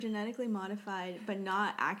Genetically modified, but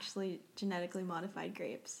not actually genetically modified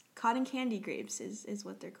grapes. Cotton candy grapes is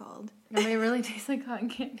what they're called. No, they really taste like cotton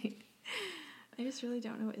candy. I just really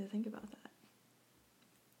don't know what to think about that.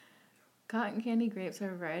 Cotton candy grapes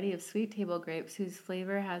are a variety of sweet table grapes whose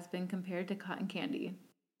flavor has been compared to cotton candy.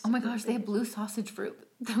 Oh my gosh, they have blue sausage fruit.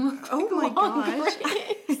 Oh my gosh.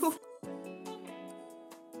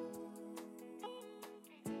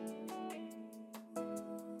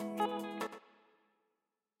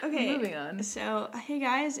 Okay, moving on. So, hey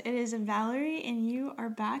guys, it is Valerie, and you are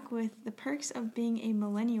back with the Perks of Being a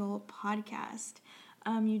Millennial podcast.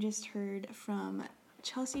 You just heard from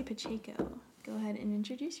Chelsea Pacheco. Go ahead and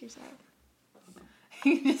introduce yourself.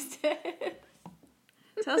 You just did.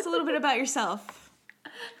 Tell us a little bit about yourself,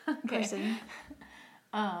 person.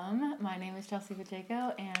 My name is Chelsea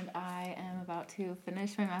Pacheco, and I am about to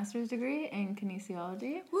finish my master's degree in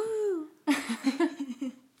kinesiology. Woo!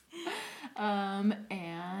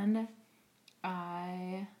 And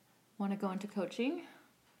I want to go into coaching,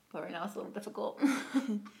 but right now it's a little difficult.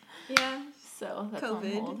 Yeah. So that's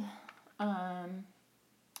COVID. on hold.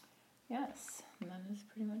 Yes, and that is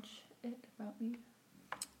pretty much it about me.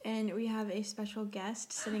 And we have a special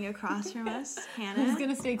guest sitting across from us, Hannah. Who's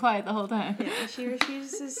gonna stay quiet the whole time. Yeah, she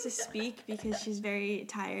refuses to speak because she's very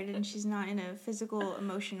tired and she's not in a physical,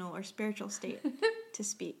 emotional, or spiritual state to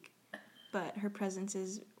speak. But her presence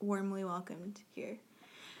is warmly welcomed here.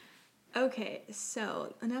 Okay,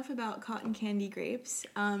 so enough about cotton candy grapes,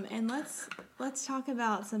 and let's talk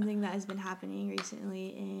about something that has been happening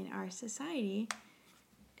recently in our society,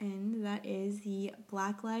 and that is the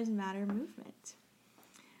Black Lives Matter movement.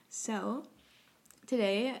 So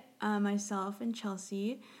today, myself and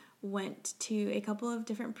Chelsea went to a couple of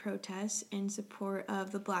different protests in support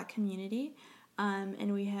of the Black community.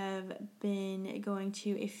 And we have been going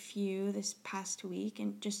to a few this past week,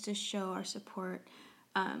 and just to show our support,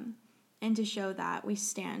 and to show that we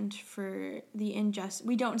stand for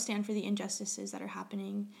we don't stand for the injustices that are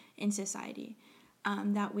happening in society.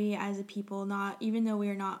 That we as a people, even though we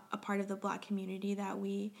are not a part of the Black community, that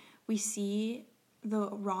we see the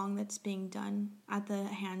wrong that's being done at the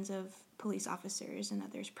hands of police officers, and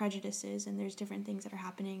that there's prejudices and there's different things that are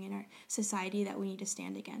happening in our society that we need to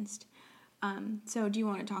stand against. So do you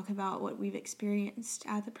want to talk about what we've experienced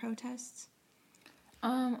at the protests?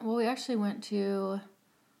 Well, we actually went to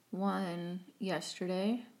one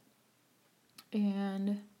yesterday,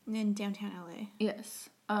 and in downtown LA. Yes.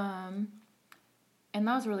 And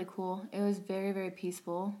that was really cool. It was very, very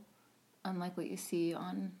peaceful, unlike what you see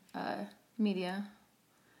on media.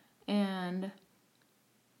 And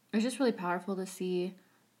it was just really powerful to see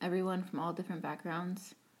everyone from all different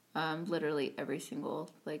backgrounds, literally every single,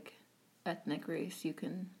 ethnic race you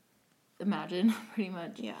can imagine, pretty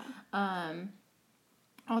much. Yeah.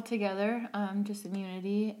 All together, just in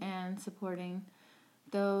unity and supporting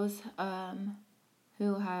those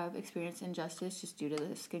who have experienced injustice just due to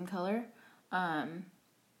their skin color. And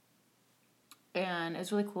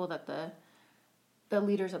it's really cool that the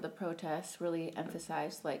leaders of the protests really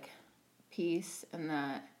emphasized peace, and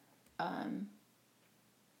that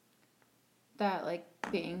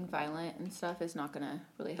being violent and stuff is not gonna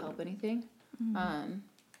really help anything. Mm-hmm.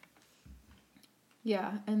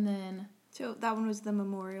 Yeah, and then so that one was the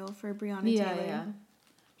memorial for Breonna Taylor. Yeah,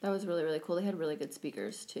 that was really, really cool. They had really good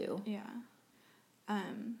speakers too. Yeah.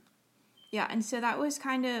 Yeah, and so that was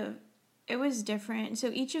it was different.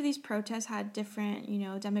 So each of these protests had different,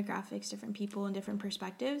 demographics, different people, and different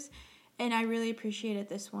perspectives. And I really appreciated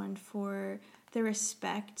this one for the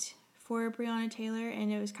respect for Breonna Taylor.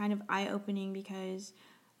 And it was kind of eye-opening because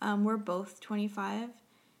we're both 25.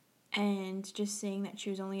 And just saying that she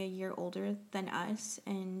was only a year older than us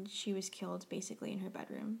and she was killed basically in her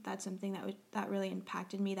bedroom. That's something that really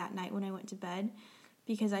impacted me that night when I went to bed,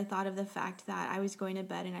 because I thought of the fact that I was going to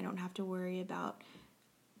bed and I don't have to worry about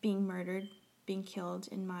being murdered, being killed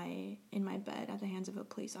in my bed at the hands of a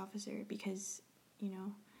police officer because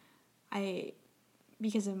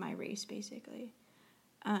of my race, basically.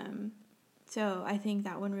 So I think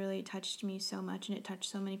that one really touched me so much, and it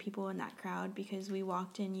touched so many people in that crowd because we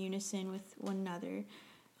walked in unison with one another,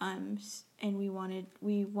 and we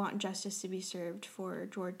want justice to be served for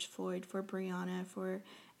George Floyd, for Breonna, for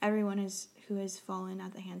everyone who has fallen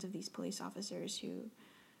at the hands of these police officers who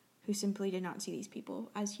simply did not see these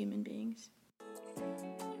people as human beings.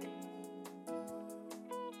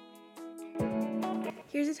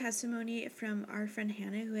 Here's a testimony from our friend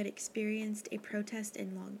Hannah, who had experienced a protest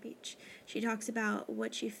in Long Beach. She talks about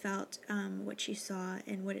what she felt, what she saw,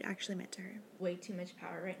 and what it actually meant to her. Way too much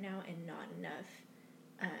power right now and not enough,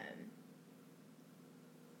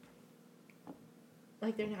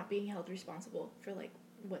 they're not being held responsible for,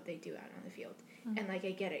 what they do out on the field. And, like,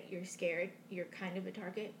 I get it. You're scared. You're kind of a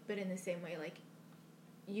target. But in the same way, like,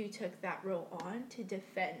 you took that role on to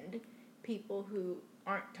defend people who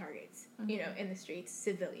aren't targets, you know, in the streets,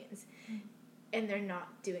 civilians. And they're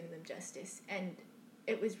not doing them justice. And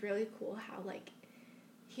it was really cool how, like,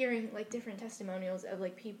 hearing, like, different testimonials of,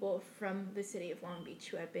 like, people from the city of Long Beach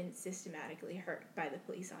who have been systematically hurt by the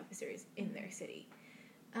police officers in their city.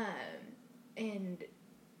 And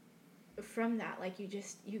from that, like,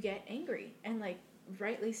 you get angry. And, like,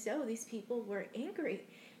 rightly so, these people were angry.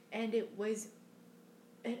 And it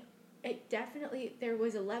definitely, there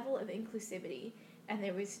was a level of inclusivity, and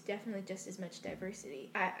there was definitely just as much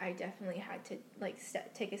diversity. I definitely had to, like,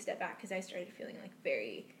 take a step back, because I started feeling, like,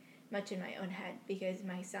 very much in my own head, because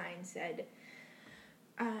my sign said,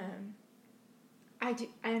 I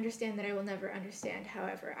understand that I will never understand,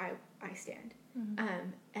 however I stand.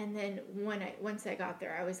 And then once I got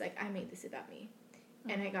there, I was like, I made this about me.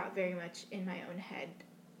 And I got very much in my own head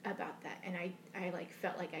about that, and I like,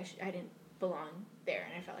 felt like I didn't belong there,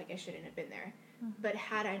 and I felt like I shouldn't have been there. But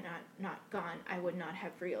had I not gone, I would not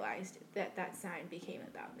have realized that sign became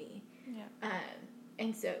about me.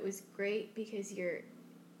 And so it was great, because you're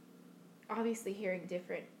obviously hearing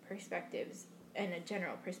different perspectives, and a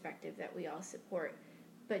general perspective that we all support,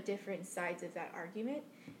 but different sides of that argument,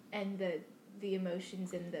 and the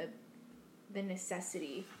emotions and the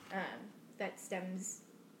necessity that stems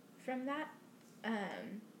from that.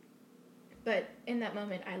 But in that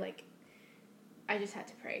moment, I just had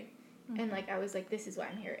to pray. And, like, I was like, this is why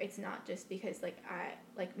I'm here. It's not just because,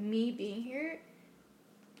 like, me being here,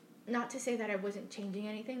 not to say that I wasn't changing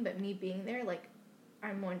anything, but me being there, like,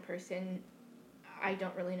 I'm one person, I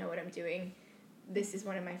don't really know what I'm doing. This is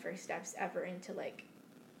one of my first steps ever into, like,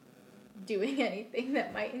 doing anything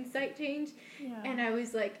that might incite change. And I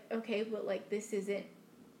was like, okay, but, like, this isn't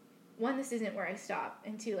where I stop,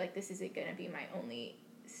 and two, like, this isn't gonna be my only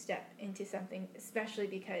step into something, especially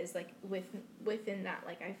because, like, within that,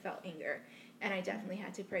 like, I felt anger, and I definitely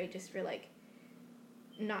had to pray just for, like,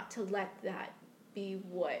 not to let that be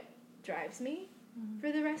what drives me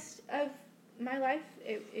for the rest of my life.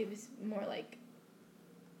 It was more like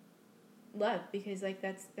love, because, like,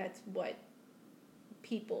 that's what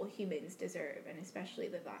humans deserve, and especially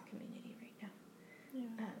the Black community right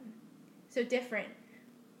now. So different,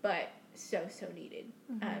 but so needed,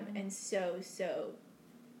 and so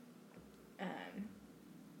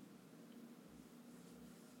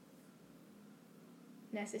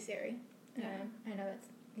necessary. I know that's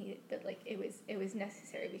needed, but, like, it was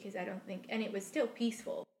necessary, because I don't think, and it was still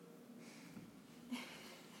peaceful.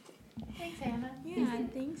 Thanks, Hannah. Yeah,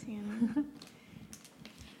 thanks, Hannah.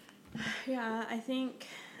 Yeah, I think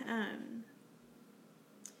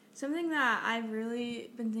something that I've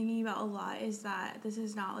really been thinking about a lot is that this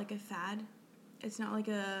is not, like, a fad. It's not like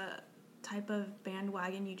a type of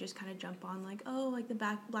bandwagon you just kind of jump on, like, oh, like, the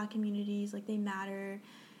black communities, like, they matter,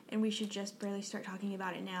 and we should just barely start talking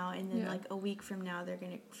about it now, and then, like, a week from now they're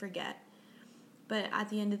going to forget. But at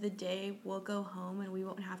the end of the day, we'll go home and we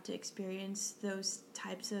won't have to experience those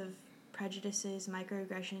types of prejudices,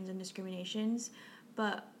 microaggressions, and discriminations.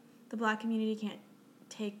 But the Black community can't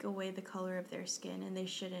take away the color of their skin, and they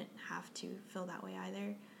shouldn't have to feel that way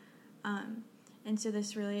either. And so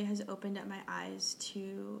this really has opened up my eyes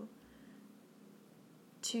to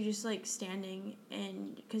just, like, standing,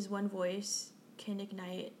 and because one voice can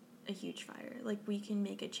ignite a huge fire. Like, we can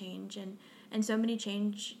make a change, and so many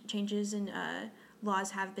changes and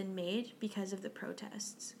laws have been made because of the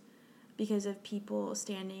protests, because of people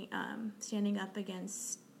standing up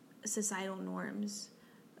against societal norms,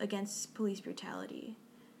 against police brutality.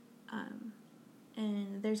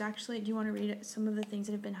 And there's actually, do you want to read some of the things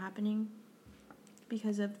that have been happening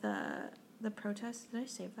because of the protests? Did I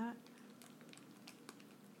save that?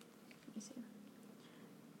 Let me see.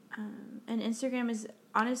 And Instagram is,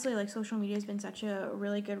 honestly, like, social media has been such a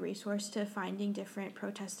really good resource to finding different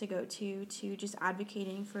protests to go to just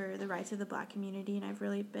advocating for the rights of the Black community. And I've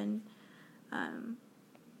really been,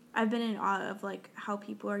 I've been in awe of, like, how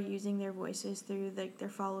people are using their voices through, like, their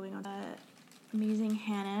following on amazing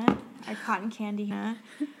Hannah, our cotton candy Hannah,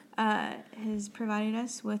 has provided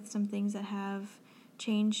us with some things that have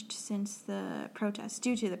changed since the protests,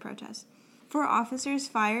 due to the protests. 4 officers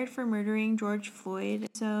fired for murdering George Floyd.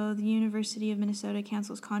 So the University of Minnesota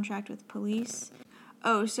cancels contract with police.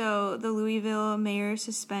 Oh, so the Louisville mayor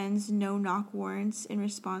suspends no-knock warrants in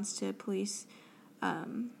response to police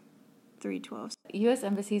 312. U.S.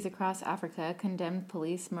 embassies across Africa condemned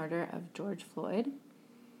police murder of George Floyd.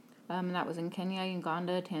 And that was in Kenya,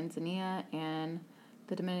 Uganda, Tanzania, and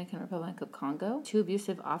the Dominican Republic of Congo. 2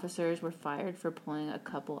 abusive officers were fired for pulling a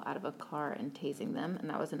couple out of a car and tasing them, and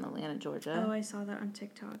that was in Atlanta, Georgia. Oh, I saw that on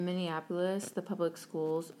TikTok. Minneapolis, the public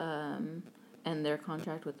schools and their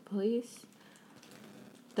contract with the police.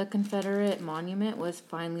 The Confederate monument was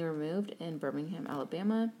finally removed in Birmingham,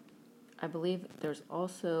 Alabama. I believe there's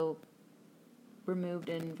also removed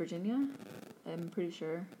in Virginia. I'm pretty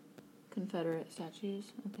sure. Confederate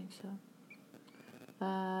statues. I think so.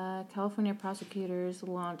 California prosecutors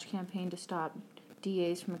launch campaign to stop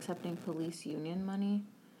DAs from accepting police union money.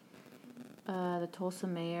 The Tulsa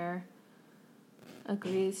mayor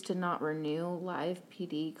agrees to not renew live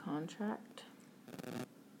PD contract.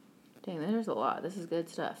 Dang, there's a lot. This is good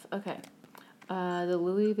stuff. Okay. The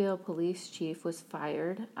Louisville police chief was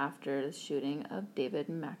fired after the shooting of David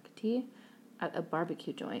McAtee at a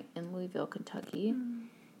barbecue joint in Louisville, Kentucky.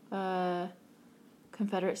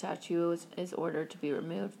 Confederate statue is ordered to be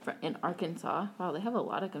removed in Arkansas. Wow, they have a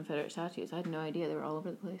lot of Confederate statues. I had no idea they were all over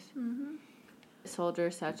the place. Mm-hmm. Soldier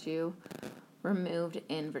statue removed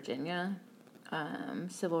in Virginia.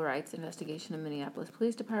 Civil rights investigation in Minneapolis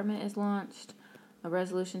Police Department is launched. A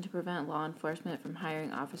resolution to prevent law enforcement from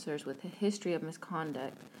hiring officers with a history of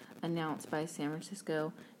misconduct announced by San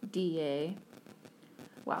Francisco DA.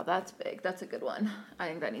 Wow, that's big. That's a good one. I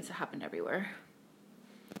think that needs to happen everywhere.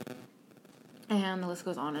 And the list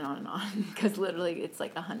goes on and on and on because literally it's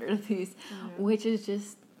like 100 of these, which is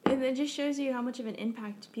just... And it just shows you how much of an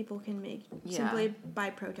impact people can make simply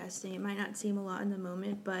by protesting. It might not seem a lot in the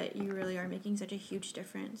moment, but you really are making such a huge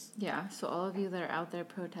difference. Yeah, so all of you that are out there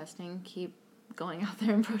protesting, keep going out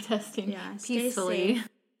there and protesting Stay peacefully. safe.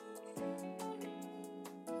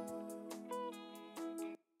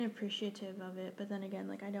 Appreciative of it, but then again,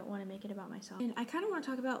 like, I don't want to make it about myself. And I kind of want to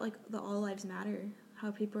talk about, like, the All Lives Matter,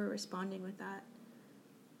 how people are responding with that.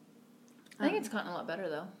 I think it's gotten a lot better,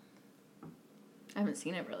 though. I haven't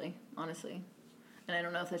seen it, really, honestly. And I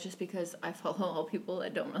don't know if that's just because I follow all people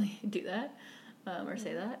that don't really do that or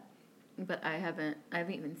say that. But I haven't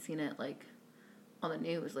even seen it, like, on the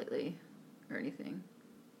news lately or anything.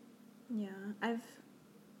 Yeah, I've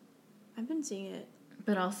been seeing it.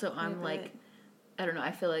 But also, I'm, like... I don't know,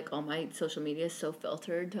 I feel like all my social media is so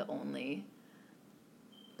filtered to only,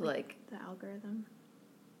 like... The algorithm.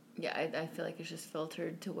 Yeah, I feel like it's just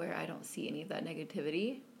filtered to where I don't see any of that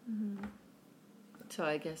negativity. Mm-hmm. So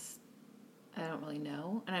I guess I don't really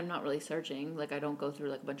know. And I'm not really searching. Like, I don't go through,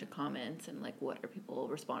 like, a bunch of comments and, like, what are people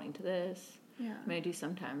responding to this? Yeah. I mean, I do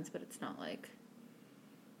sometimes, but it's not, like,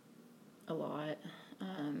 a lot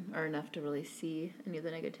or enough to really see any of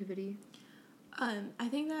the negativity. I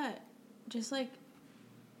think that just, like,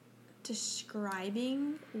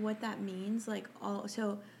 describing what that means, like,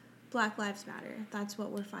 so Black Lives Matter, that's what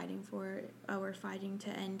we're fighting for. We're fighting to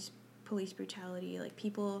end police brutality. Like,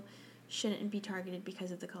 people shouldn't be targeted because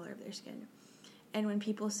of the color of their skin. And when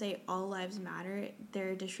people say all lives matter,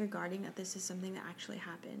 they're disregarding that this is something that actually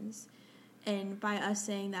happens. And by us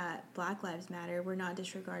saying that Black Lives Matter, we're not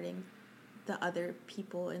disregarding the other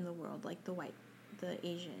people in the world, like the white, the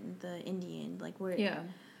Asian, the Indian, like, we're... Yeah.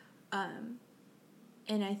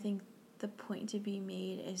 And I think the point to be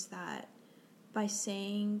made is that by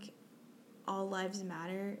saying all lives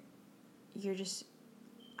matter, you're just...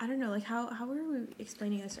 I don't know, like, how were we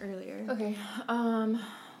explaining this earlier? Okay, let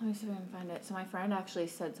me see if I can find it. So my friend actually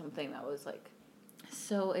said something that was like,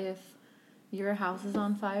 so if your house is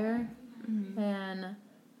on fire, and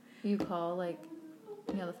you call, like,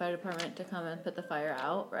 you know, the fire department to come and put the fire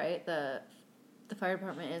out, right? The fire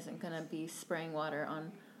department isn't going to be spraying water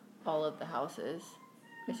on all of the houses.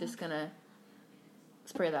 It's just going to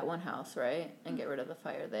spray that one house, right? And get rid of the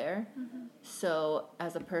fire there. Mm-hmm. So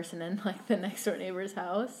as a person in, like, the next door neighbor's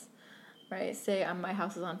house, right? Say my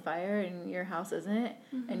house is on fire and your house isn't,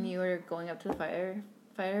 and you are going up to the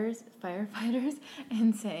firefighters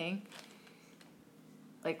and saying,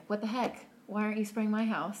 like, what the heck? Why aren't you spraying my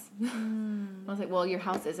house? I was like, well, your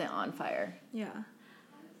house isn't on fire. Yeah.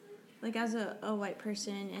 Like, as a white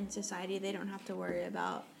person in society, they don't have to worry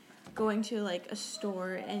about going to, like, a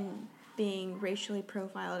store and being racially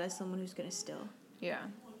profiled as someone who's going to steal. Yeah.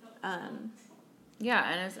 Yeah,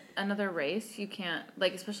 and as another race, you can't,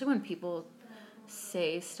 like, especially when people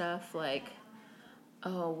say stuff like,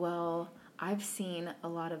 oh, well, I've seen a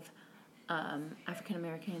lot of African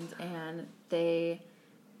Americans and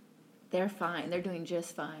they're fine. They're doing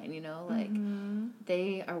just fine, you know? Like,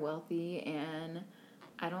 they are wealthy and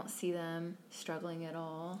I don't see them struggling at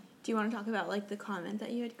all. Do you want to talk about, like, the comment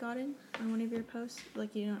that you had gotten on one of your posts?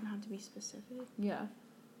 Like, you don't have to be specific. Yeah.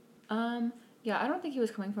 Yeah, I don't think he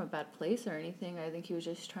was coming from a bad place or anything. I think he was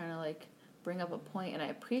just trying to, like, bring up a point, and I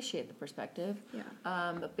appreciate the perspective. Yeah.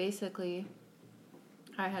 But basically,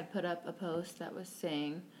 I had put up a post that was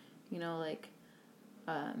saying, you know, like,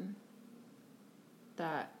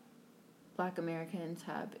 that Black Americans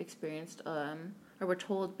have experienced, or were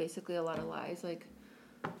told basically a lot of lies, like,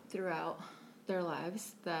 throughout their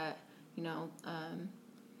lives, that, you know,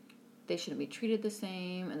 they shouldn't be treated the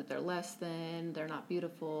same, and that they're less than, they're not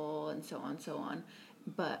beautiful, and so on, so on.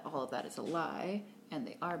 But all of that is a lie, and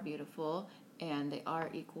they are beautiful, and they are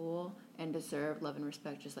equal, and deserve love and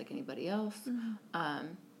respect just like anybody else.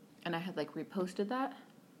 And I had, like, reposted that,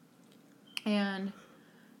 and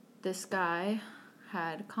this guy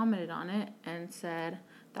had commented on it and said,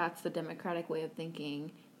 that's the Democratic way of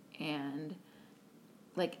thinking, and,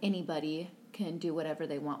 like, anybody can do whatever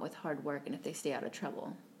they want with hard work, and if they stay out of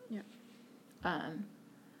trouble. Yeah.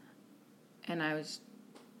 And I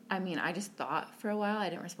just thought for a while. I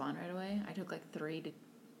didn't respond right away. I took, like,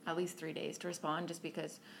 at least 3 days to respond, just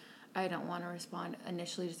because I don't want to respond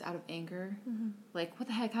initially just out of anger. Like, what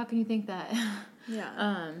the heck? How can you think that?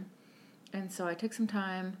 Yeah. And so I took some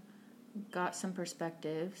time, got some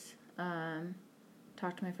perspectives,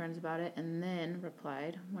 talked to my friends about it, and then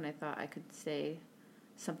replied when I thought I could say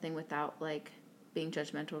something without, like, being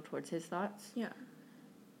judgmental towards his thoughts. Yeah.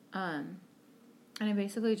 And I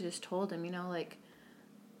basically just told him, you know, like,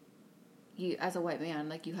 you, as a white man,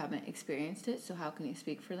 like, you haven't experienced it, so how can you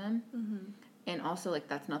speak for them? And also, like,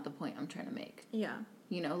 that's not the point I'm trying to make. Yeah.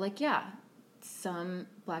 You know, like, yeah, some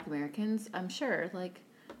Black Americans, I'm sure, like,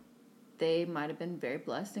 they might have been very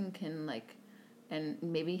blessed and can, like, and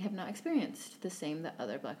maybe have not experienced the same that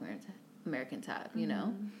other Black Americans have, you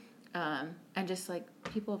know? And just, like,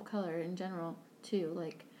 people of color in general, too.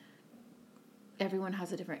 Like, everyone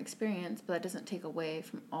has a different experience, but that doesn't take away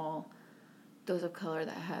from all those of color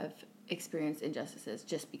that have experienced injustices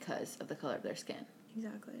just because of the color of their skin.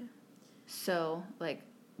 Exactly. So, like,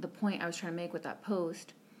 the point I was trying to make with that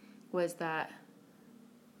post was that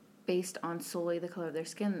based on solely the color of their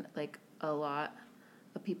skin, like, a lot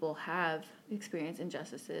of people have experienced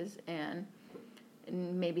injustices and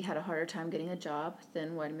maybe had a harder time getting a job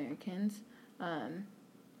than white Americans, and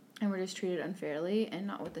were just treated unfairly and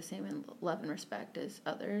not with the same love and respect as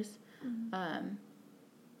others.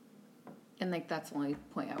 And, like, that's the only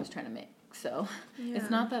point I was trying to make. So it's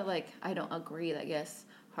not that, like, I don't agree that, yes,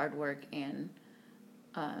 hard work and,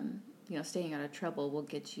 you know, staying out of trouble will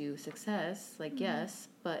get you success. Like, yes,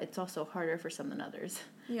 but it's also harder for some than others.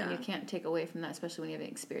 Yeah. And you can't take away from that, especially when you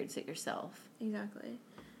haven't experienced it yourself. Exactly.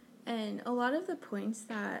 And a lot of the points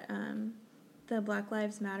that the Black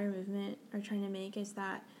Lives Matter movement are trying to make is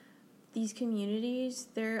that these communities,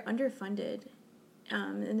 they're underfunded.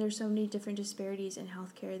 And there's so many different disparities in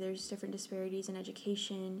healthcare. There's different disparities in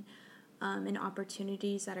education and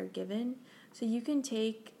opportunities that are given. So you can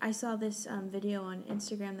take, I saw this video on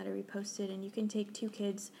Instagram that I reposted, and you can take two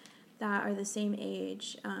kids that are the same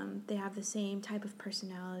age. They have the same type of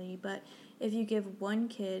personality, but if you give one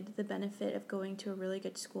kid the benefit of going to a really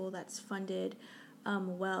good school that's funded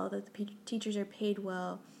well, that the teachers are paid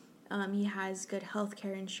well, he has good health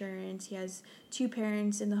care insurance, he has two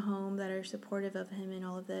parents in the home that are supportive of him and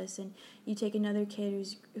all of this, and you take another kid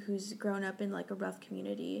who's grown up in, like, a rough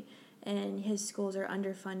community, and his schools are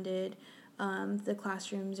underfunded, the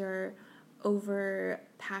classrooms are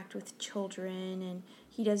overpacked with children, and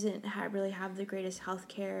he doesn't really have the greatest health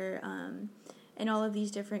care, and all of these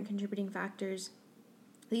different contributing factors.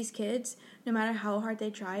 These kids, no matter how hard they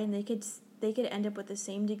try, and they could end up with the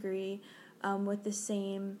same degree, with the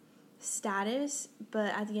same status, but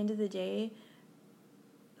at the end of the day,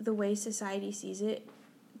 the way society sees it,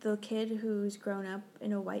 the kid who's grown up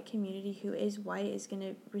in a white community who is white is going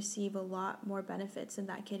to receive a lot more benefits than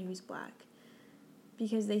that kid who's Black,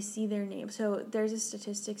 because they see their name. So there's a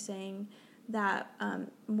statistic saying that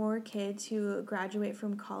more kids who graduate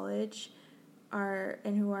from college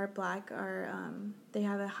and who are Black they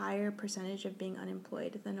have a higher percentage of being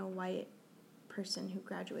unemployed than a white person who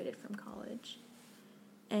graduated from college.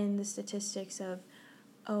 And the statistics of,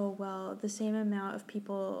 oh, well, the same amount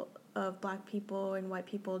of Black people and white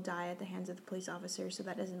people die at the hands of the police officers, so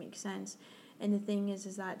that doesn't make sense. And the thing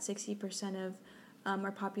is that 60% of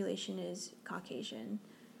our population is Caucasian,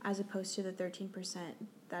 as opposed to the 13%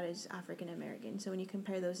 that is African American. So when you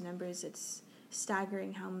compare those numbers, it's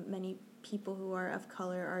staggering how many people who are of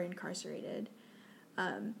color are incarcerated.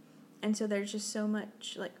 And so there's just so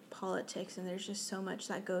much, like, politics, and there's just so much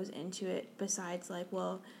that goes into it besides, like,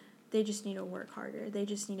 well, they just need to work harder. They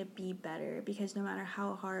just need to be better, because no matter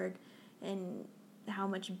how hard and how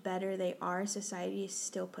much better they are, society is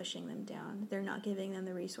still pushing them down. They're not giving them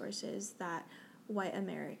the resources that white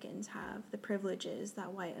Americans have, the privileges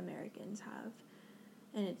that white Americans have.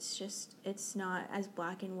 And it's not as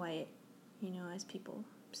black and white as people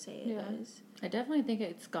say it is. I definitely think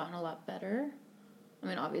it's gotten a lot better. I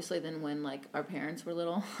mean, obviously, than when, like, our parents were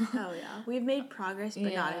little. Oh, yeah. We've made progress,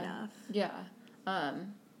 but not enough. Yeah.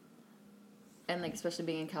 And, like, especially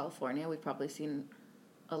being in California, we've probably seen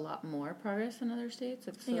a lot more progress than other states,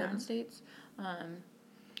 like southern states.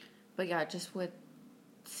 But, yeah, just with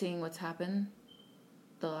seeing what's happened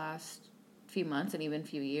the last few months and even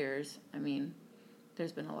few years, I mean,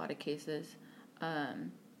 there's been a lot of cases. I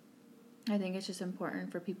think it's just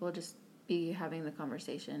important for people to just be having the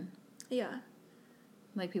conversation. Yeah.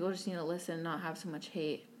 Like, people just need to listen, not have so much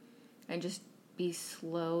hate, and just be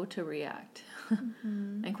slow to react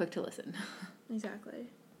and quick to listen. Exactly.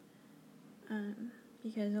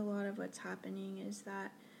 Because a lot of what's happening is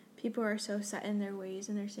that people are so set in their ways,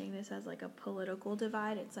 and they're seeing this as, like, a political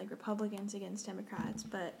divide. It's like Republicans against Democrats,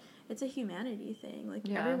 but it's a humanity thing. Like,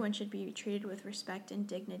 everyone should be treated with respect and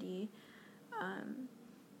dignity.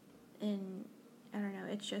 And I don't know,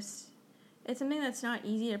 it's something that's not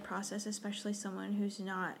easy to process, especially someone who's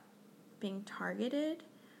not being targeted.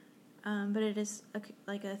 But it is a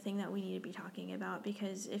thing that we need to be talking about,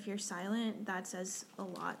 because if you're silent, that says a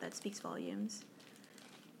lot. That speaks volumes.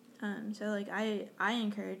 So, like, I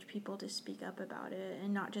encourage people to speak up about it,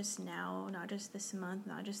 and not just now, not just this month,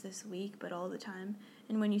 not just this week, but all the time.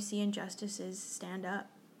 And when you see injustices, stand up.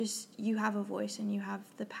 Just, you have a voice, and you have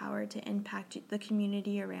the power to impact the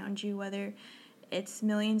community around you, whether it's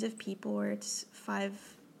millions of people or it's five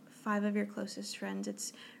of your closest friends.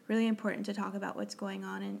 It's really important to talk about what's going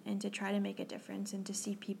on and to try to make a difference, and to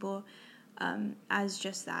see people as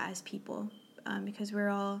just that, as people, because we're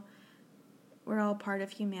all part of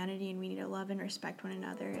humanity, and we need to love and respect one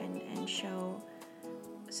another and show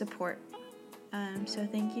support. So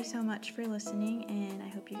thank you so much for listening, and I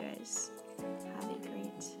hope you guys have a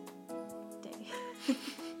great day.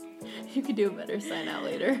 You could do a better sign out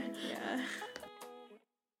later. Yeah.